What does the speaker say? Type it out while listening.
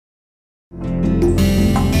Hello,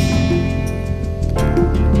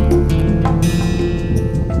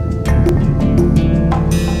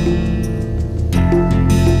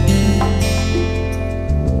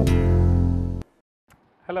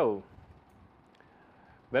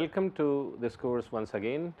 welcome to this course once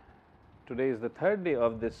again. Today is the third day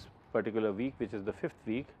of this particular week, which is the fifth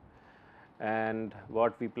week, and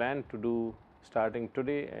what we plan to do starting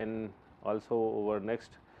today and also over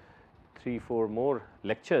next 3-4 more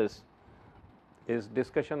lectures is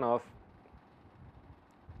discussion of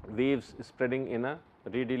waves spreading in a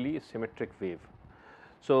radially symmetric wave.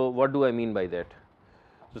 So, what do I mean by that?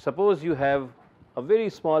 So, suppose you have a very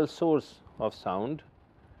small source of sound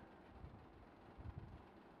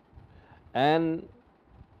and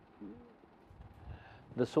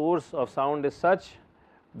the source of sound is such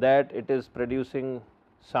that it is producing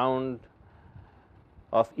sound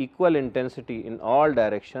of equal intensity in all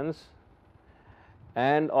directions,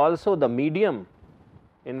 and also the medium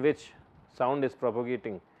in which sound is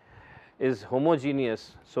propagating is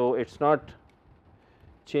homogeneous. So, it is not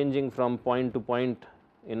changing from point to point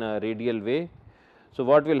in a radial way. So,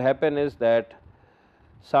 what will happen is that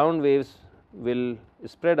sound waves will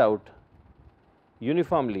spread out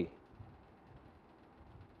uniformly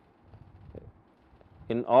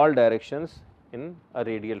in all directions in a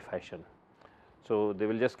radial fashion. So, they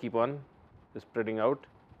will just keep on spreading out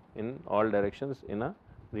in all directions in a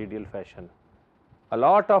radial fashion. A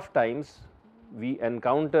lot of times we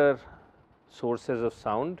encounter sources of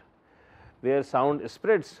sound where sound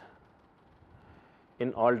spreads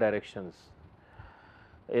in all directions.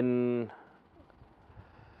 In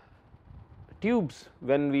tubes,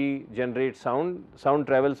 when we generate sound, sound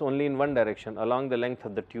travels only in one direction along the length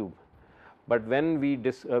of the tube. But when we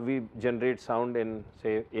generate sound in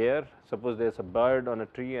say air, suppose there is a bird on a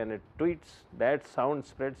tree and it tweets, that sound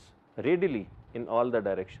spreads radially in all the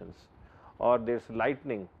directions, or there is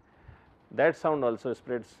lightning, that sound also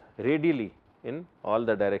spreads radially in all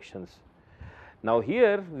the directions. Now,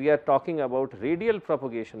 here we are talking about radial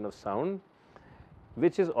propagation of sound,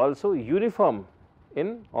 which is also uniform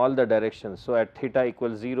in all the directions. So, at theta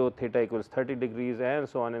equals 0, theta equals 30 degrees and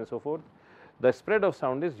so on and so forth, the spread of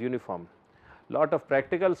sound is uniform. Lot of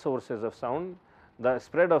practical sources of sound, the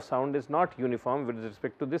spread of sound is not uniform with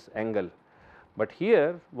respect to this angle, but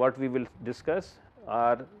here what we will discuss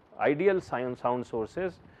are ideal sound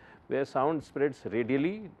sources where sound spreads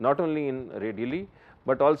radially, not only in radially,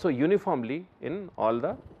 but also uniformly in all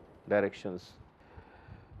the directions.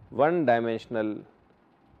 One dimensional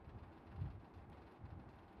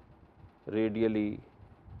radially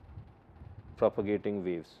propagating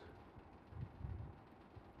waves.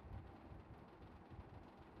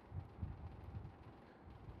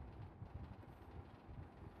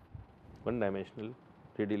 One dimensional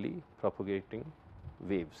radially propagating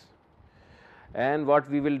waves. And what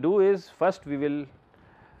we will do is, first we will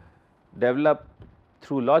develop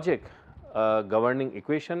through logic a governing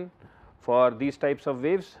equation for these types of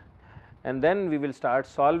waves, and then we will start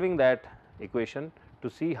solving that equation to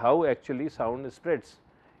see how actually sound spreads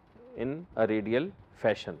in a radial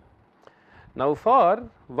fashion. Now, for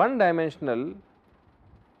one dimensional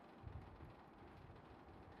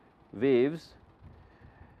waves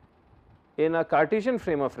in a Cartesian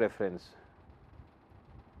frame of reference,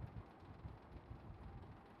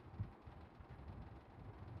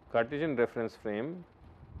 Cartesian reference frame,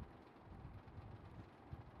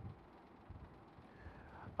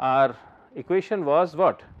 our equation was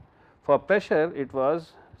what? For pressure, it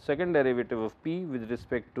was second derivative of P with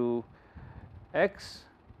respect to x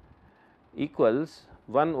equals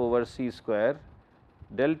 1 over c square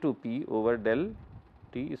del 2 P over del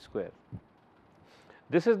T square.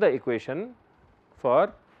 This is the equation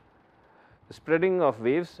for spreading of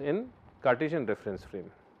waves in Cartesian reference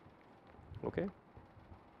frame. Okay.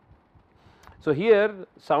 So, here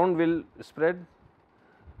sound will spread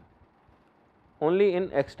only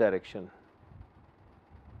in x direction.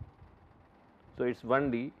 So, it is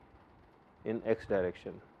 1D in x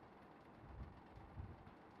direction.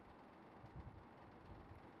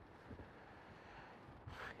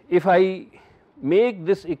 If I make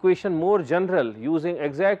this equation more general using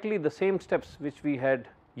exactly the same steps which we had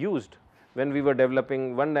used when we were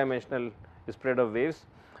developing one dimensional spread of waves,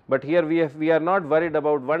 but here we are not worried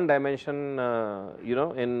about one dimension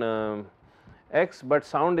in x, but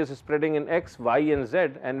sound is spreading in x, y and z,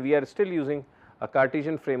 and we are still using a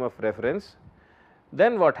Cartesian frame of reference.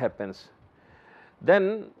 Then what happens?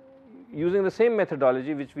 Then using the same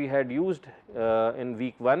methodology which we had used in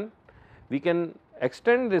week 1, we can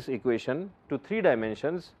extend this equation to 3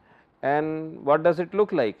 dimensions, and what does it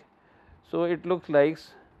look like? So, it looks like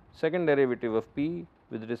second derivative of P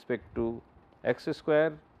with respect to x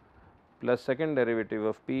square plus second derivative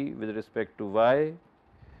of p with respect to y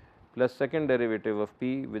plus second derivative of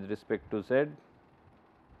p with respect to z,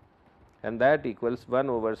 and that equals 1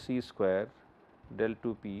 over c square del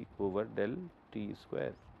 2 p over del t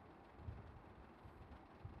square.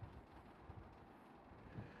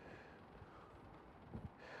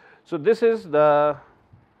 So, this is the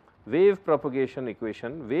wave propagation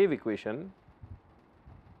equation, wave equation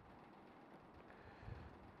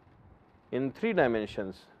in 3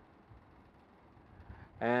 dimensions.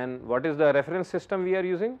 And what is the reference system we are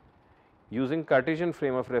using? Using Cartesian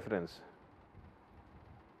frame of reference.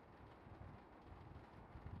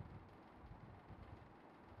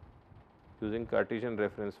 Using Cartesian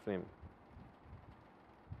reference frame.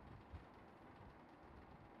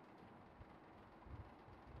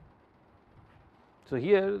 So,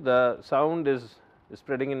 here the sound is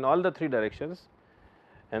spreading in all the 3 directions,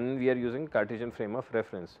 and we are using Cartesian frame of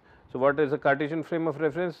reference. So, what is a Cartesian frame of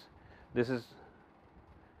reference? This is,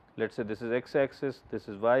 let us say this is x axis, this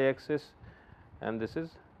is y axis, and this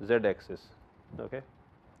is z axis. Okay.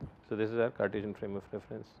 So, this is our Cartesian frame of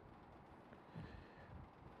reference.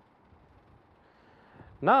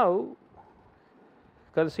 Now,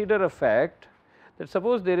 consider a fact that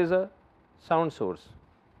suppose there is a sound source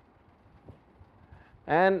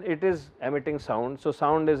and it is emitting sound. So,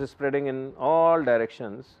 sound is spreading in all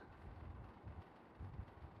directions,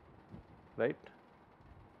 right,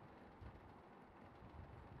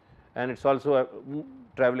 and it is also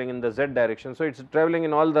traveling in the z direction. So, it is traveling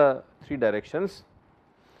in all the 3 directions,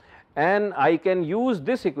 and I can use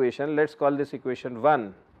this equation, let us call this equation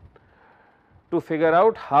 1, to figure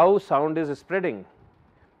out how sound is spreading,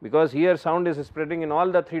 because here sound is spreading in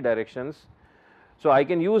all the 3 directions. So, I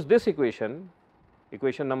can use this equation,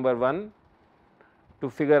 equation number 1, to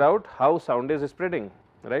figure out how sound is spreading,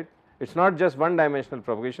 right. It is not just one dimensional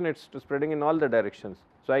propagation, it is spreading in all the directions.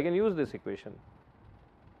 So, I can use this equation,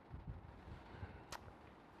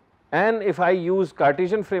 and if I use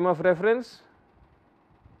Cartesian frame of reference,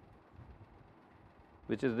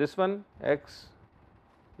 which is this one, x,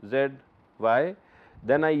 z, y,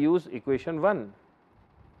 then I use equation 1,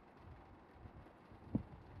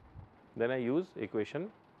 then I use equation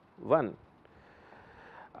 1.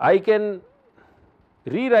 I can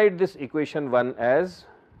rewrite this equation 1 as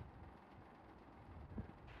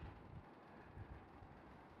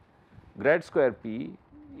grad square p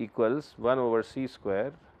equals 1 over c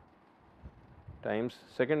square times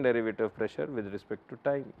second derivative of pressure with respect to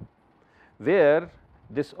time, where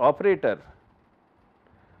this operator,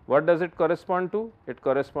 what does it correspond to? It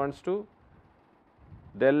corresponds to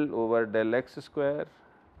del over del x square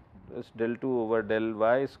plus del 2 over del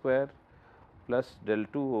y square plus del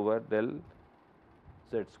 2 over del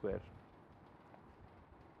z square.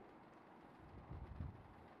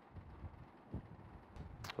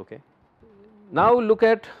 Okay. Now, look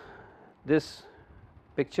at this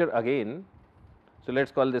picture again. So, let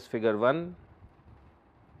us call this figure 1,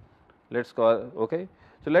 let us call, okay.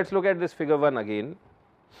 So, let us look at this figure 1 again,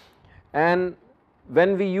 and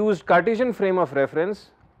when we use Cartesian frame of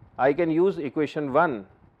reference, I can use equation 1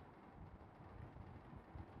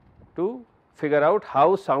 to figure out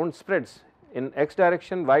how sound spreads in x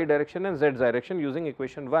direction, y direction and z direction using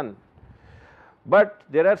equation 1. But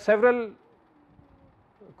there are several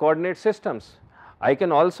coordinate systems. I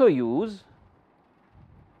can also use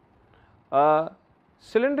a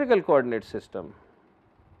cylindrical coordinate system,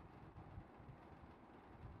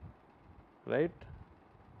 right.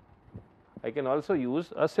 I can also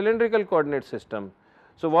use a cylindrical coordinate system.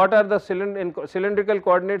 So, what are the cylindrical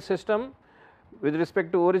coordinate system with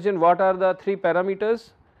respect to origin? What are the 3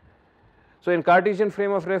 parameters? So, in Cartesian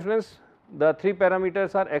frame of reference, the 3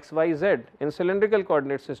 parameters are x, y, z. In cylindrical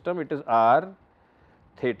coordinate system, it is r,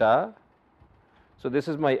 theta. So, this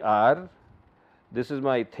is my r, this is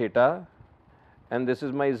my theta, and this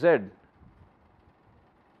is my z,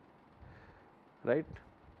 right.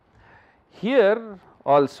 Here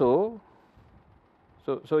also,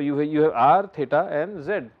 so you have r, theta and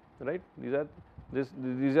z, right. These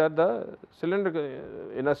are the cylindrical,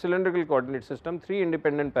 in a cylindrical coordinate system 3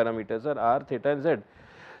 independent parameters are r, theta and z.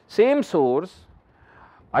 Same source,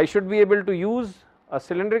 I should be able to use a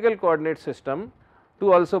cylindrical coordinate system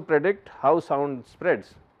to also predict how sound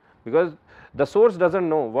spreads, because the source does not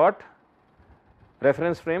know what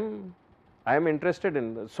reference frame I am interested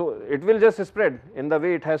in. So, it will just spread in the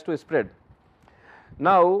way it has to spread.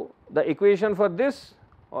 Now, the equation for this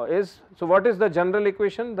is, so what is the general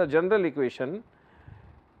equation? The general equation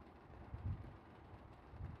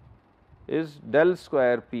is del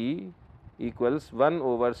square p equals 1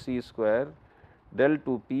 over c square del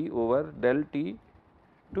 2 p over del t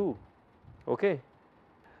 2. Okay.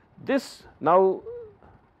 This now,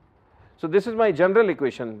 so this is my general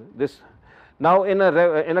equation. This now in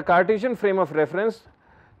a Cartesian frame of reference,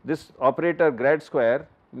 this operator grad square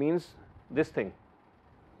means this thing.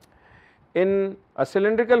 In a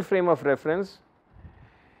cylindrical frame of reference,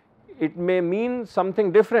 it may mean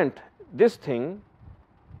something different. This thing,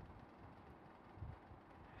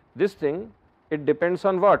 it depends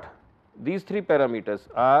on what? These three parameters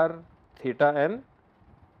r, theta and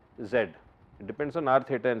z. It depends on r,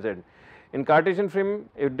 theta and z. In Cartesian frame,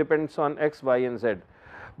 it depends on x, y and z.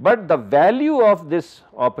 But the value of this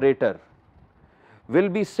operator will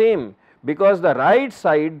be same, because the right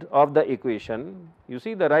side of the equation, you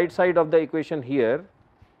see the right side of the equation here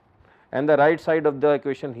and the right side of the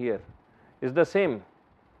equation here is the same,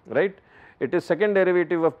 right. It is second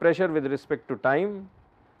derivative of pressure with respect to time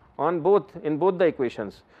on both, in both the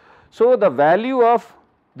equations. So, the value of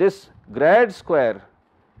this grad square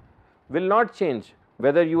will not change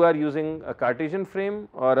whether you are using a Cartesian frame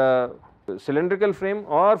or a cylindrical frame,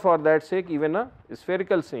 or for that sake even a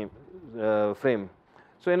spherical frame.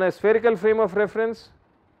 So, in a spherical frame of reference,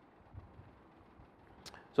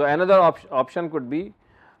 so another option could be,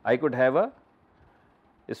 I could have a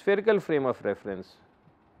spherical frame of reference,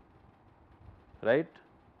 right.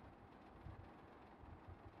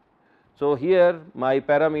 So, here my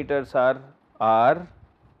parameters are r,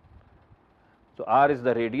 so r is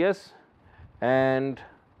the radius, and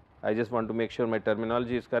I just want to make sure my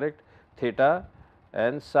terminology is correct, theta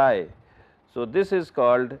and psi. So, this is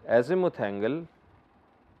called azimuth angle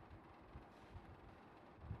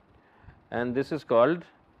and this is called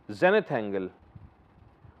zenith angle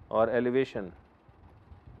or elevation.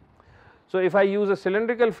 So, if I use a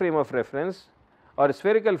cylindrical frame of reference or a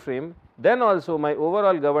spherical frame, then also my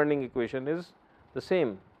overall governing equation is the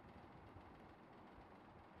same.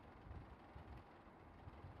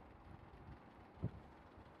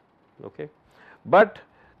 Okay. But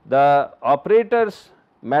the operator's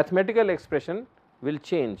mathematical expression will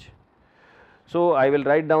change. So, I will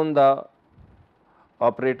write down the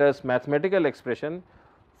operator's mathematical expression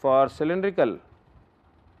for cylindrical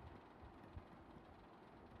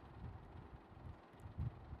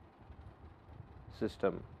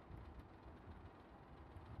system.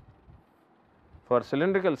 For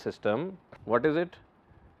cylindrical system, what is it?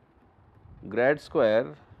 Grad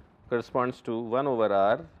square corresponds to 1 over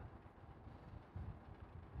r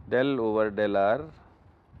del over del r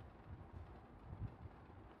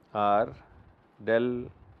del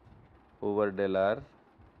over del r.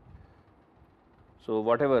 So,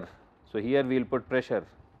 whatever, so here we will put pressure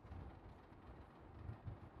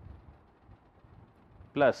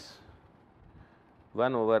plus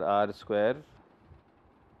 1 over r square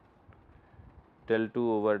del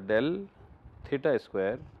 2 over del theta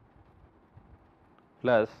square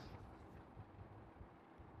plus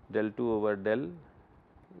del 2 over del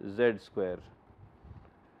z square.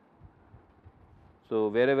 So,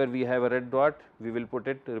 wherever we have a red dot, we will put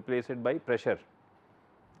it, replace it by pressure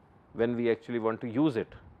when we actually want to use it.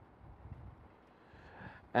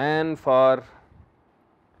 And for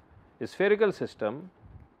a spherical system,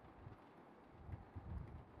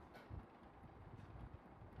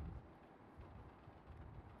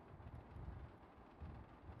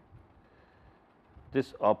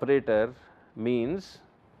 this operator means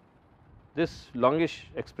this longish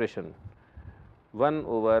expression 1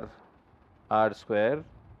 over r square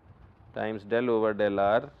times del over del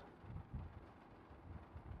r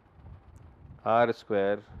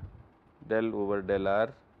square del over del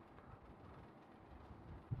r,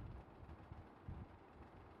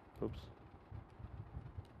 oops,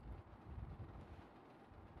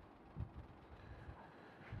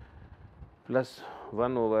 plus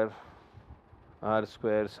 1 over r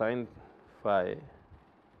square sin phi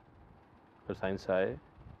or sin psi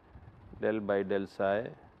del by del psi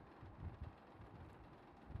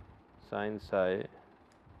sin psi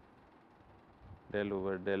del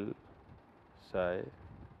over del psi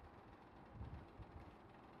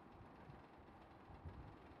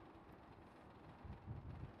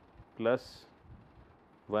plus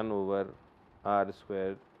 1 over r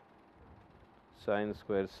square sin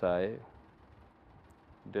square psi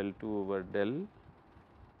del 2 over del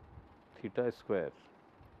theta square.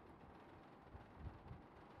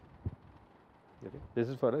 Okay. This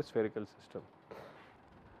is for a spherical system.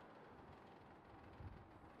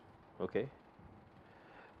 Okay.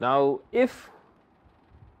 Now, if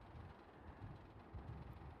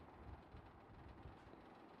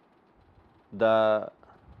the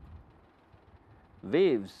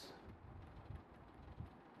waves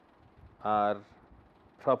are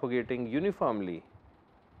propagating uniformly,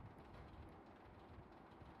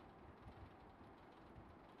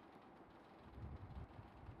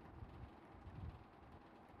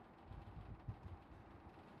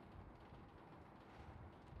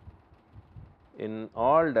 in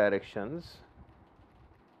all directions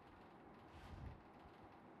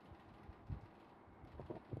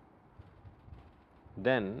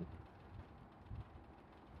then,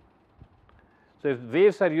 so if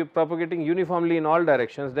waves are propagating uniformly in all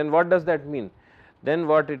directions, then what does that mean? Then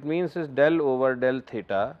what it means is del over del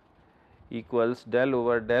theta equals del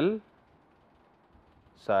over del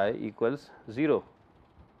psi equals 0,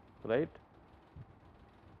 right.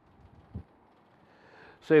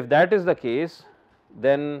 So, if that is the case,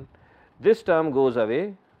 then this term goes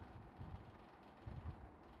away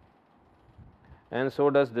and so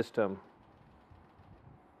does this term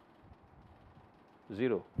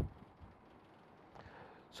 0.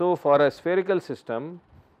 So, for a spherical system,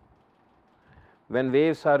 when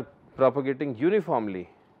waves are propagating uniformly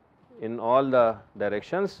in all the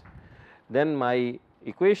directions, then my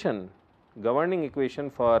equation, governing equation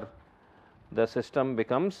for the system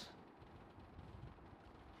becomes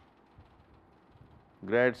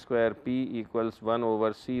grad square p equals 1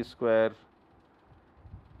 over c square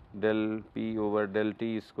del p over del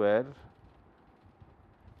t square,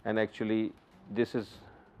 and actually this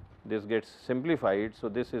gets simplified. So,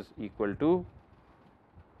 this is equal to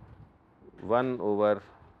 1 over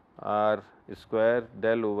r square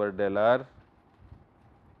del over del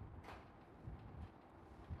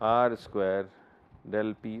r square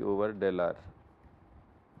del p over del r.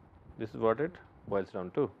 This is what it boils down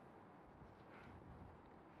to.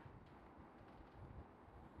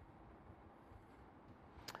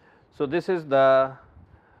 So, this is the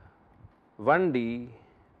 1D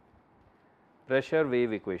pressure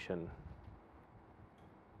wave equation.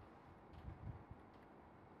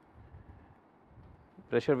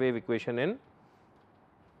 Pressure wave equation in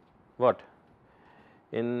what?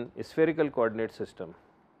 In spherical coordinate system.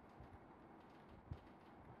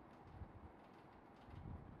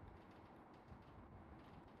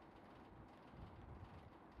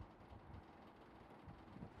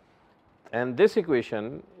 And this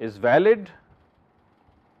equation is valid.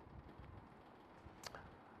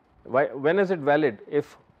 When is it valid?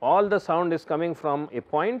 If all the sound is coming from a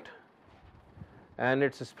point and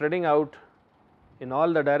it is spreading out in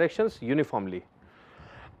all the directions uniformly.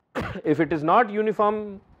 If it is not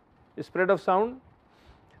uniform spread of sound,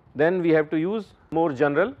 then we have to use more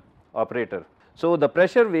general operator. So, the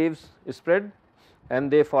pressure waves spread and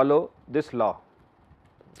they follow this law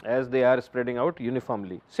as they are spreading out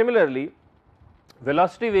uniformly. Similarly,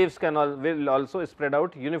 velocity waves will also spread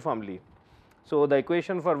out uniformly. So, the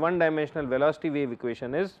equation for one dimensional velocity wave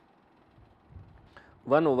equation is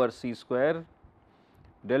 1 over c square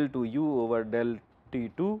del 2 u over del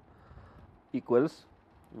t 2 equals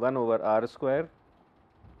 1 over r square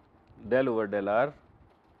del over del r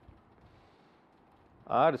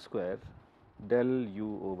square del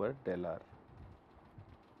u over del r.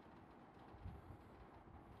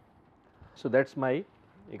 So, that is my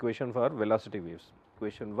equation for velocity waves.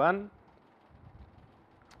 Equation 1,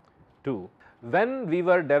 2. When we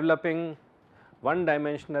were developing one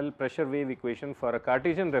dimensional pressure wave equation for a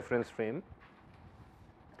Cartesian reference frame,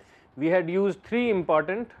 we had used three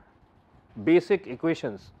important basic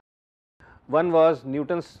equations. One was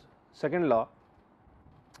Newton's second law,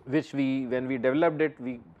 which when we developed it,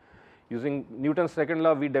 using Newton's second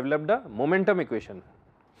law we developed the momentum equation,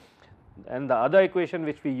 and the other equation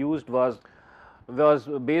which we used was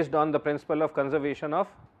based on the principle of conservation of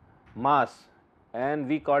mass, and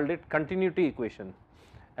we called it continuity equation,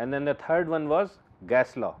 and then the third one was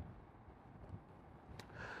gas law.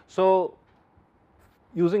 So,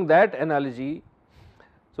 using that analogy,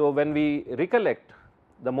 so when we recollect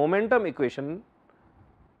the momentum equation,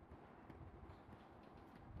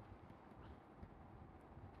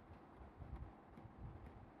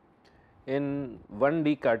 in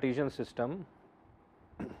 1D Cartesian system,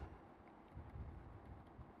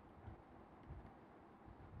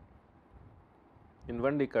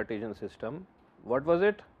 what was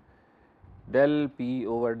it? Del p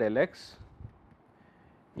over del x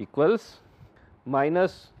equals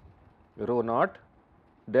minus rho naught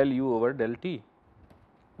del u over del t.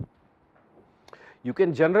 You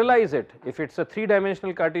can generalize it. If it is a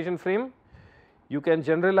 3-dimensional Cartesian frame, you can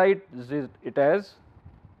generalize it as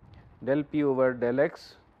del p over del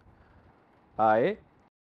x I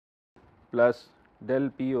plus del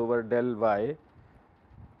p over del y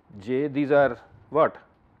j. These are what?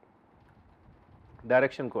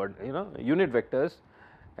 Direction coordinate, unit vectors,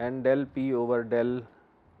 and del p over del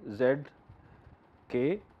z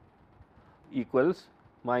k equals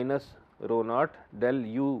minus rho naught del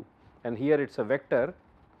u, and here it is a vector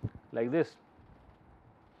like this,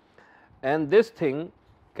 and this thing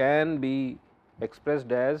can be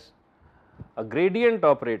expressed as a gradient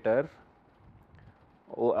operator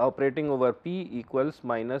operating over P equals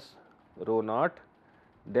minus rho naught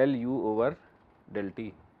del u over del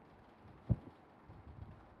t.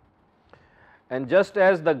 And just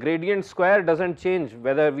as the gradient square does not change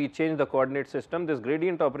whether we change the coordinate system, this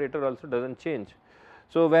gradient operator also does not change.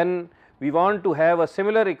 So, when we want to have a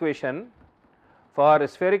similar equation for a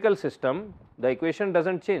spherical system, the equation does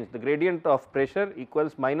not change, the gradient of pressure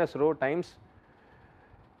equals minus rho times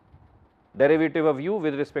derivative of u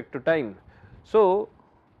with respect to time. So,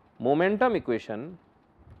 momentum equation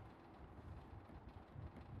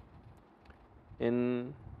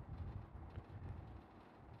in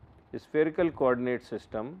spherical coordinate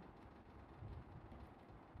system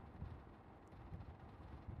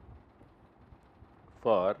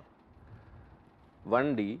for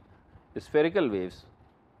 1D spherical waves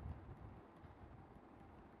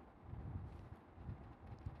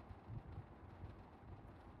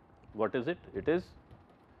what is it? It is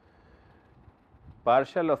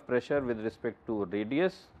partial of pressure with respect to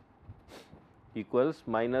radius equals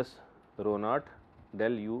minus rho naught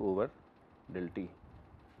del u over del t.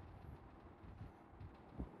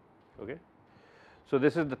 Okay. So,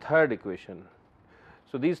 this is the third equation.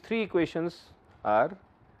 So, these three equations are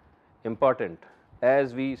important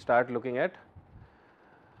as we start looking at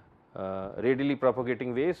radially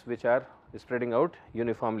propagating waves which are spreading out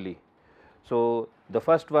uniformly. So, the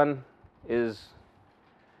first one is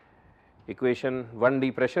equation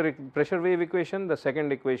 1D pressure wave equation, the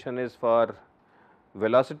second equation is for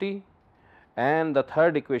velocity, and the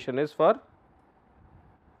third equation is for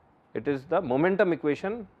it is the momentum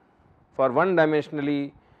equation for one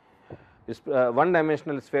dimensional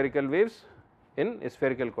spherical waves in a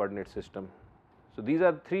spherical coordinate system. So, these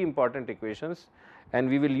are three important equations and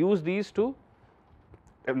we will use these to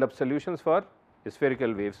develop solutions for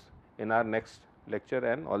spherical waves in our next lecture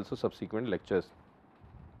and also subsequent lectures.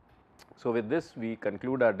 So, with this we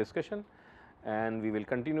conclude our discussion and we will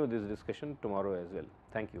continue this discussion tomorrow as well.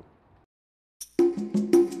 Thank you.